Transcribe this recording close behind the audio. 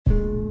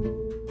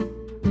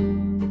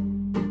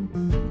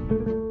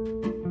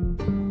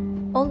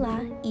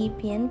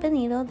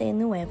Bienvenido de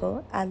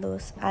nuevo a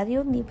los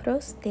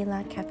audiolibros de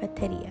la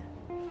cafetería.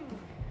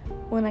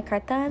 Una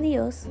carta a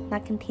Dios,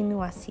 la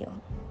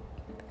continuación.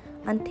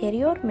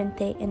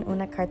 Anteriormente en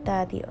una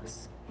carta a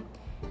Dios.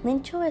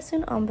 Lencho es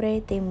un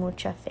hombre de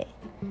mucha fe.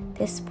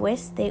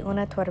 Después de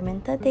una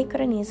tormenta de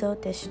granizo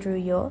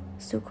destruyó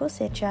su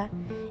cosecha,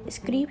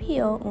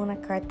 escribió una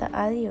carta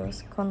a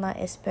Dios con la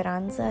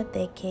esperanza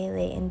de que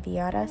le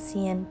enviara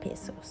 100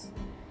 pesos.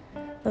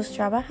 Los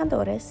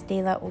trabajadores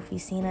de la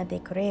oficina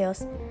de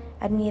correos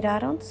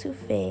admiraron su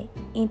fe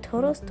y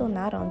todos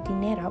donaron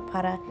dinero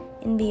para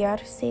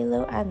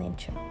enviárselo a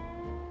Lencho.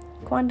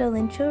 Cuando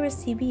Lencho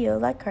recibió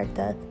la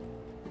carta,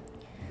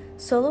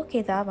 solo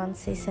quedaban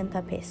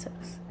 60 pesos.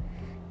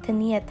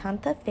 Tenía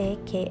tanta fe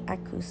que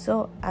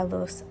acusó a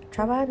los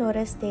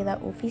trabajadores de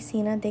la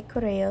oficina de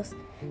correos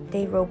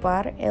de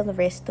robar el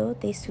resto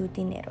de su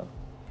dinero.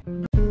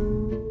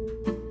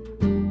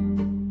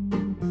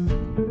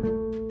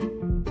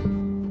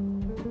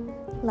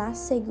 La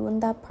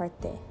segunda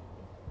parte.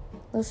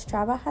 Los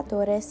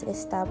trabajadores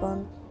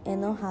estaban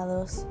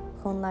enojados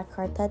con la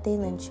carta de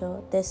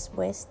Lencho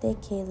después de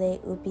que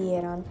le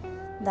hubieran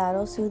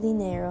dado su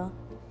dinero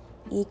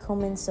y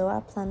comenzó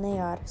a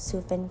planear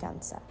su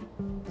venganza.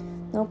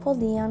 No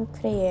podían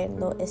creer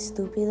lo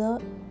estúpido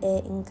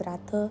e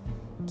ingrato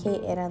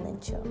que era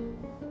Lencho.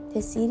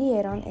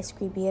 Decidieron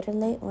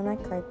escribirle una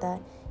carta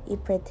y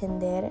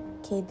pretender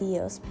que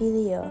Dios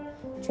pidió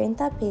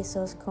 30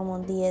 pesos como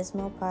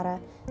diezmo para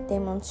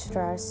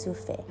demostrar su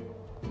fe.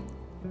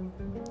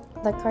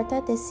 La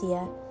carta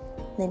decía: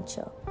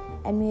 Lencho,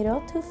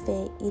 admiro tu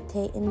fe y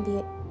te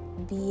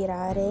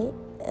enviaré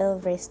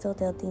el resto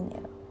del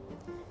dinero,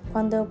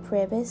 cuando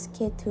pruebes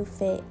que tu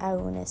fe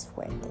aún es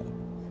fuerte.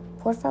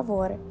 Por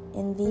favor,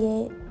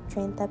 envíe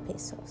 30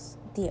 pesos.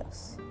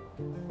 Dios.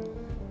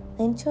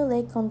 Lencho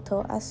le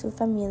contó a su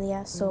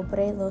familia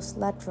sobre los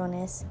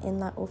ladrones en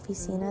la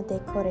oficina de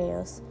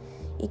correos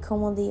y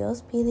cómo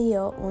Dios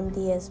pidió un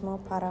diezmo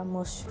para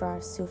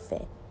mostrar su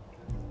fe.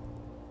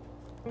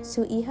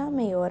 Su hija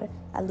mayor,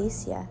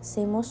 Alicia,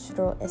 se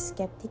mostró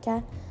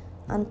escéptica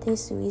ante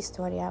su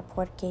historia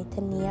porque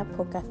tenía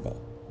poca fe.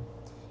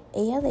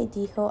 Ella le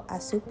dijo a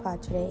su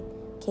padre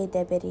que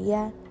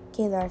debería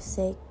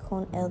quedarse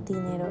con el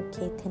dinero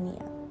que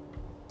tenía.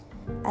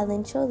 A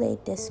Lencho le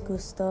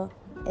disgustó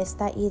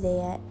esta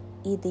idea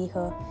y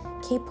dijo: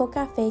 «¡Qué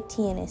poca fe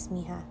tienes,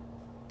 mija!».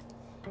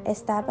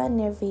 Estaba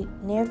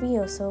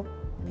nervioso,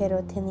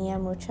 pero tenía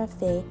mucha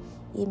fe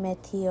y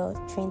metió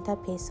 30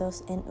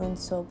 pesos en un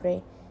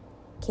sobre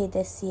que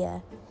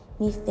decía: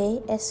 «Mi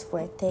fe es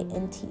fuerte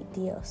en ti,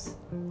 Dios».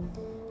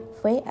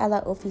 Fue a la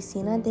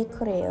oficina de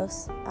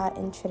correos a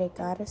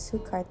entregar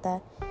su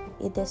carta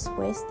y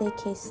después de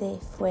que se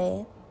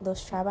fue,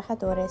 los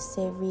trabajadores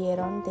se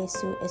rieron de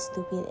su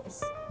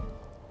estupidez.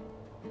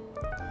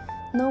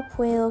 «No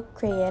puedo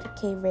creer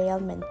que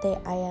realmente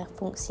haya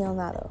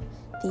funcionado»,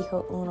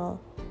 dijo uno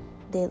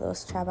de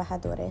los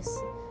trabajadores.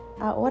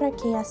 «¿Ahora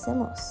qué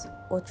hacemos?»,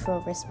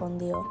 otro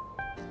respondió.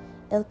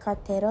 El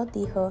cartero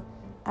dijo: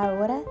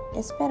 «Ahora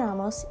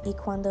esperamos y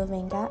cuando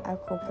venga a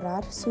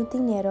cobrar su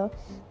dinero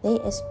le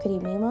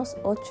escribimos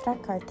otra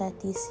carta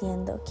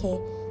diciendo que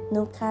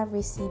nunca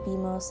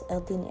recibimos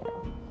el dinero.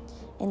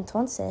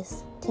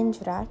 Entonces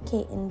tendrá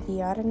que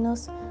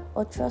enviarnos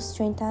otros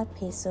 30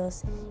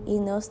 pesos y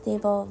nos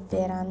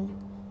devolverán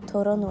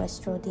todo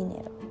nuestro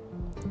dinero».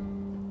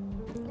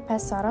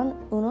 Pasaron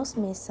unos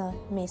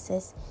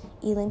meses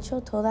y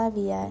Lencho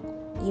todavía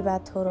iba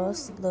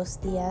todos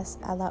los días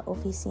a la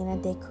oficina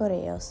de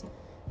correos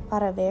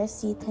para ver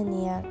si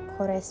tenía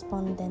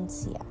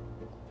correspondencia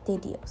de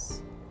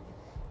Dios.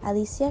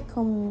 Alicia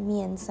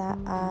comienza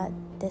a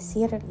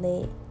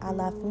decirle a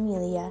la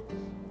familia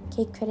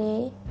que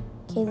cree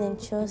que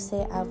Lencho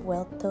se ha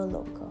vuelto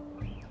loco,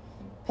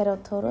 pero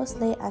todos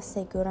le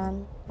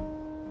aseguran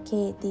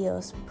que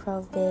Dios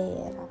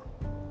proveerá.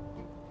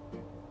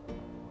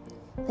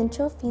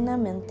 Lencho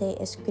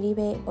finalmente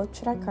escribe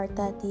otra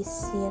carta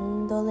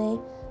diciéndole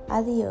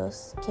a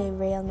Dios que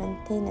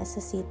realmente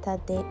necesita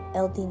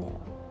el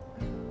dinero.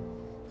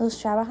 Los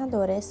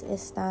trabajadores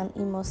están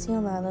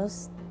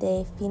emocionados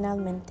de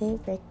finalmente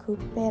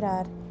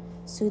recuperar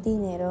su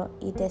dinero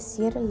y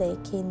decirle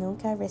que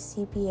nunca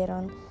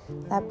recibieron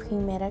la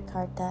primera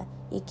carta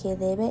y que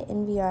debe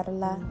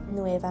enviarla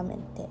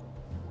nuevamente.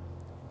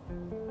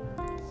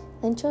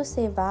 Lencho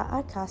se va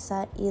a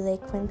casa y le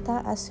cuenta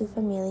a su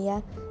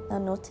familia la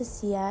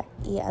noticia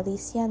y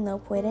Alicia no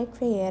puede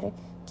creer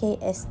que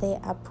esté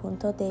a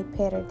punto de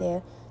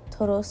perder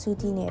todo su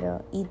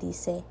dinero y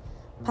dice: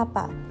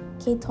 «Papá,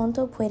 qué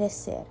tonto puedes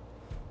ser.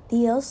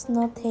 Dios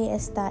no te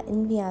está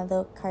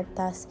enviando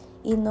cartas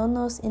y no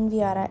nos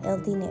enviará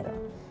el dinero.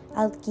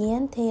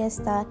 Alguien te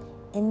está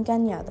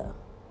engañando».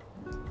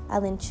 A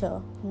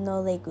Lencho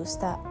no le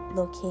gusta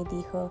lo que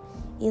dijo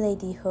y le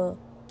dijo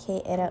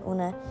que era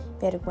una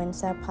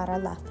vergüenza para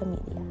la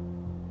familia.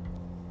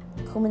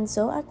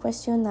 Comenzó a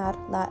cuestionar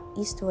la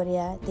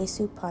historia de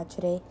su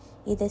padre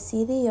y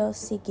decidió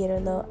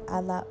seguirlo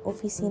a la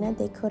oficina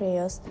de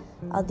correos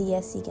al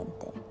día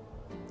siguiente.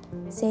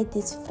 Se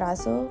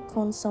disfrazó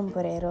con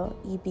sombrero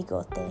y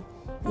bigote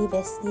y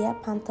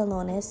vestía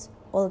pantalones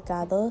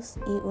holgados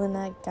y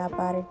una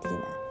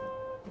gabardina.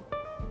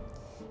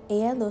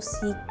 Ella lo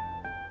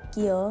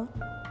siguió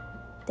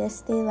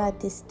desde la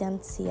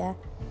distancia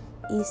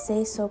y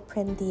se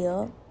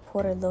sorprendió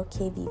por lo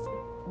que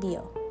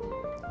vio.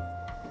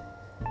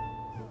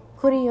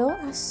 Corrió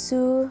a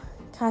su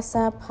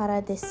casa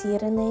para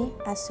decirle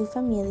a su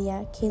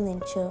familia que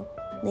Lencho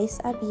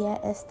les había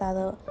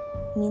estado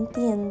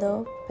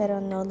mintiendo, pero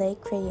no le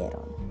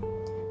creyeron.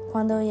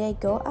 Cuando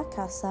llegó a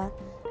casa,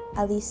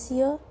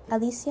 Alicia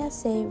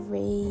se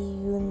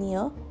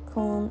reunió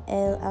con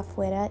él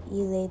afuera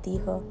y le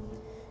dijo: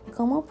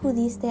 ¿Cómo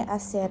pudiste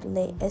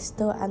hacerle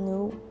esto a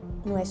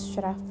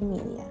nuestra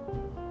familia?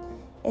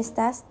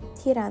 Estás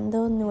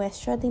tirando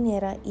nuestro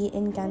dinero y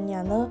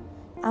engañando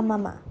a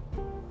mamá.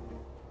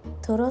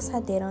 Todos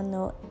salieron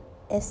en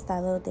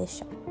estado de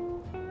shock.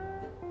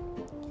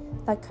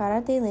 La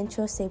cara de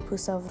Lencho se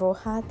puso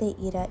roja de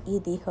ira y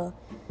dijo: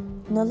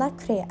 No la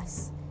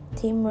creas,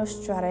 te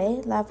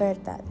mostraré la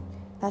verdad.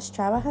 Los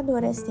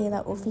trabajadores de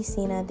la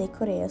oficina de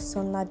correos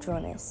son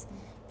ladrones.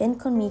 Ven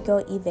conmigo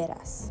y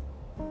verás.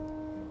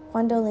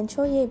 Cuando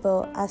Lencho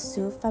llevó a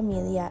su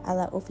familia a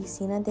la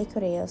oficina de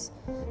correos,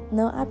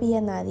 no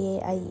había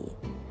nadie allí.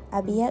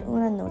 Había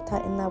una nota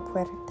en la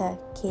puerta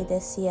que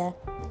decía: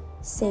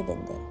 Se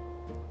vende.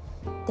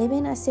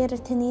 Deben haber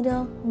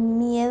tenido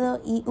miedo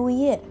y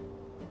huir.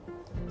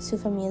 Su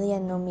familia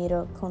no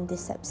miró con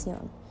decepción.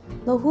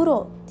 Lo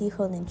juro,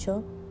 dijo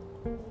Lencho.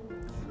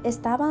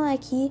 Estaban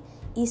aquí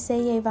y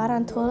se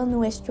llevaron todo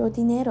nuestro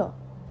dinero.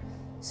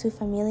 Su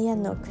familia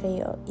no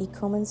creyó y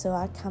comenzó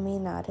a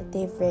caminar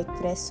de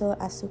regreso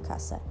a su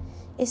casa.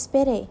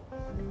 Espere,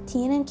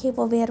 tienen que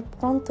volver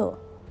pronto.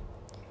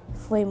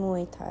 Fue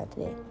muy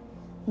tarde.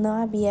 No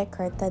había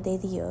carta de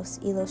Dios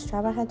y los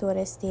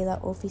trabajadores de la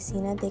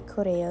oficina de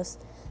correos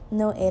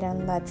no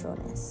eran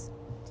ladrones.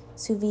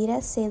 Su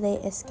vida se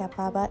le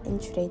escapaba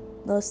entre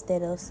los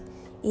dedos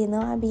y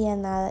no había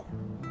nada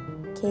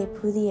que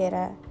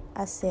pudiera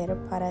hacer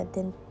para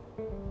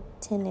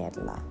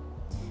detenerla.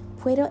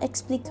 «¿Puedo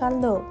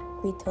explicarlo?»,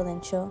 gritó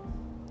Lencho.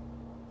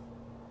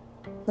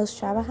 Los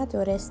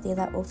trabajadores de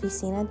la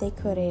oficina de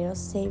correos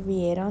se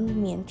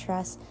rieron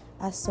mientras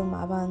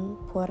asomaban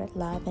por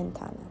la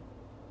ventana.